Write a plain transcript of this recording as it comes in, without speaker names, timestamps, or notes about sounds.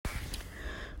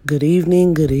Good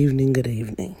evening, good evening, good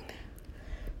evening.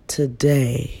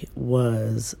 Today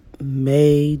was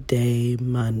Mayday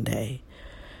Monday.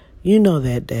 You know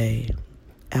that day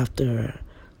after a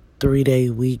 3-day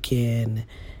weekend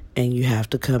and you have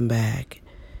to come back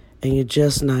and you're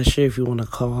just not sure if you want to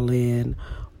call in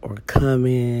or come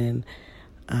in.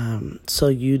 So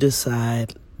you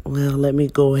decide, well, let me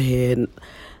go ahead.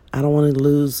 I don't want to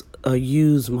lose or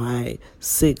use my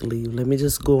sick leave. Let me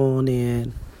just go on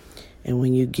in. And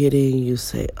when you get in, you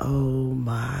say, oh,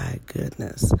 my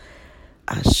goodness,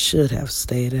 I should have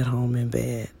stayed at home in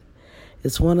bed.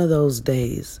 It's one of those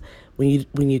days when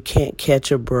you can't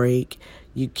catch a break,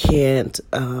 you can't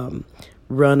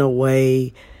run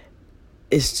away.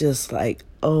 It's just like,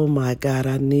 oh, my God,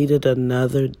 I needed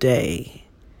another day,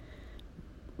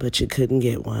 but you couldn't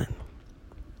get one.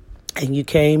 And you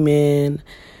came in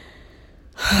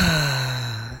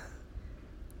and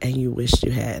you wished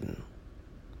you hadn't.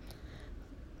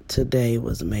 Today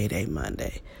was Mayday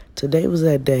Monday. Today was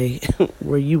that day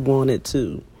where you wanted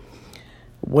to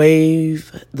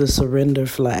wave the surrender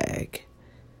flag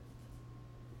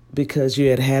because you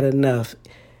had had enough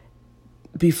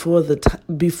before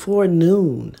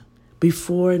noon.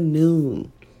 Before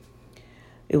noon.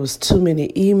 It was too many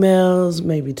emails,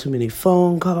 maybe too many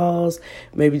phone calls,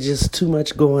 maybe just too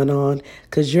much going on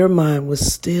because your mind was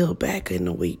still back in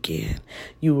the weekend.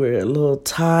 You were a little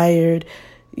tired.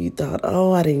 You thought,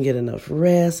 oh, I didn't get enough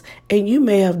rest. And you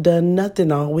may have done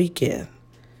nothing all weekend.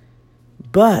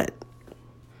 But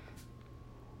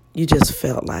you just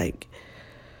felt like,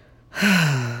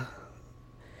 if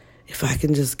I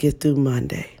can just get through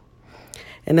Monday.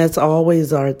 And that's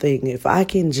always our thing. If I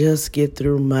can just get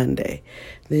through Monday,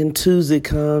 then Tuesday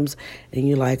comes and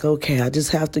you're like, okay, I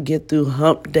just have to get through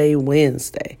Hump Day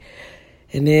Wednesday.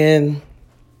 And then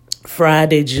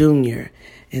Friday Junior.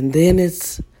 And then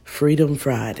it's Freedom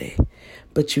Friday.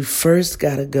 But you first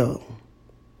got to go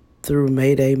through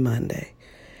Mayday Monday.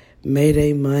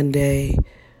 Mayday Monday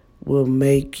will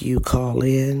make you call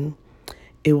in.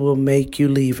 It will make you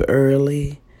leave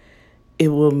early. It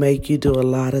will make you do a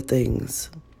lot of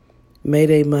things.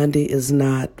 Mayday Monday is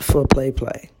not for play.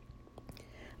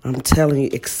 I'm telling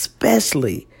you,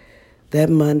 especially that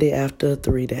Monday after a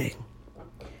 3-day.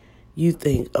 You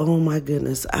think, oh my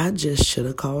goodness, I just should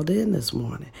have called in this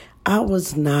morning. I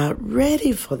was not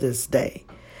ready for this day.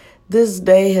 This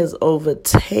day has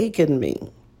overtaken me.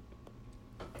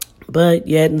 But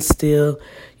yet and still,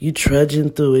 you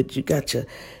trudging through it. You got your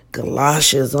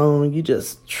galoshes on. You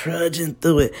just trudging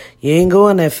through it. You ain't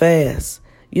going that fast.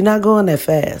 You're not going that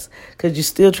fast because you're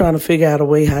still trying to figure out a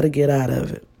way how to get out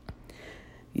of it.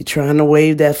 You're trying to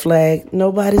wave that flag.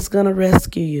 Nobody's going to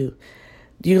rescue you.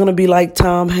 You're going to be like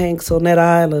Tom Hanks on that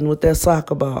island with that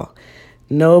soccer ball.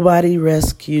 Nobody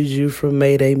rescues you from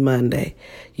Mayday Monday.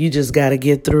 You just got to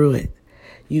get through it.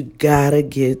 You got to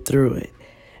get through it.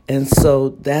 And so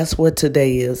that's what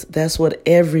today is. That's what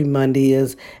every Monday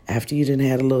is after you done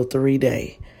had a little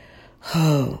 3-day.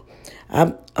 Oh,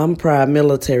 I'm prior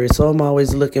military, so I'm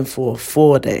always looking for a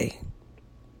 4-day.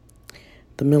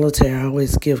 The military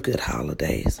always give good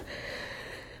holidays.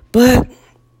 But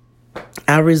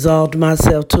I resolved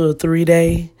myself to a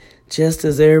 3-day just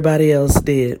as everybody else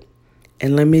did.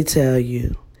 And let me tell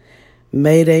you,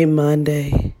 Mayday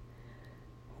Monday,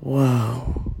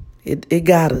 wow, it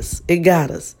got us. It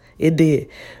got us. It did.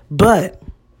 But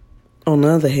on the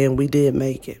other hand, we did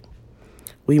make it.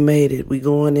 We made it. We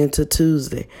going into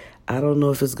Tuesday. I don't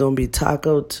know if it's going to be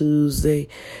Taco Tuesday,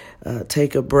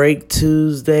 take a break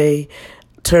Tuesday,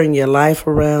 turn your life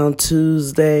around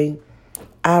Tuesday.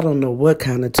 I don't know what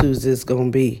kind of Tuesday it's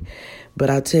going to be. But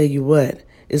I tell you what,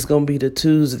 it's going to be the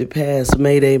Tuesday past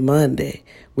Mayday Monday,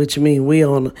 which means we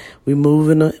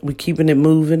keeping it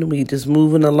moving. We just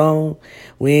moving along.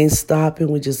 We ain't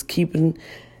stopping. We just keeping on.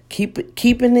 We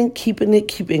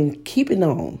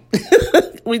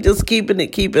just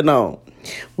keeping on.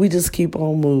 We just keep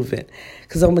on moving.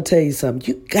 Because I'm going to tell you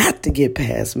something. You got to get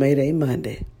past Mayday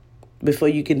Monday before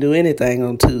you can do anything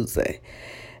on Tuesday.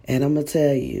 And I'm going to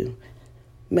tell you,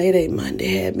 Mayday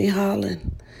Monday had me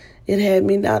hollering. It had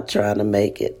me not trying to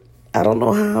make it. I don't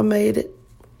know how I made it.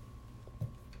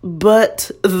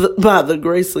 But by the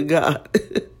grace of God.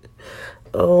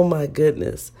 Oh, my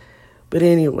goodness. But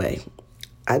anyway,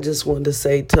 I just wanted to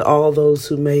say to all those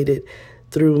who made it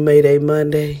through Mayday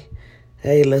Monday,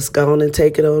 hey, let's go on and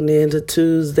take it on into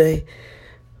Tuesday.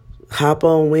 Hop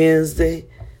on Wednesday.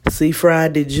 See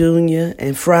Friday Junior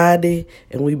and Friday.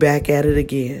 And we back at it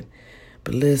again.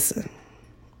 But listen,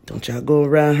 don't y'all go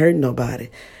around hurting nobody.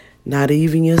 Not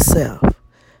even yourself.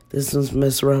 This is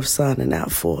Miss Ruff signing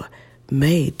out for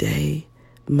Mayday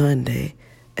Monday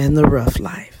and the Rough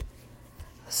Life.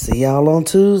 See y'all on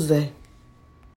Tuesday.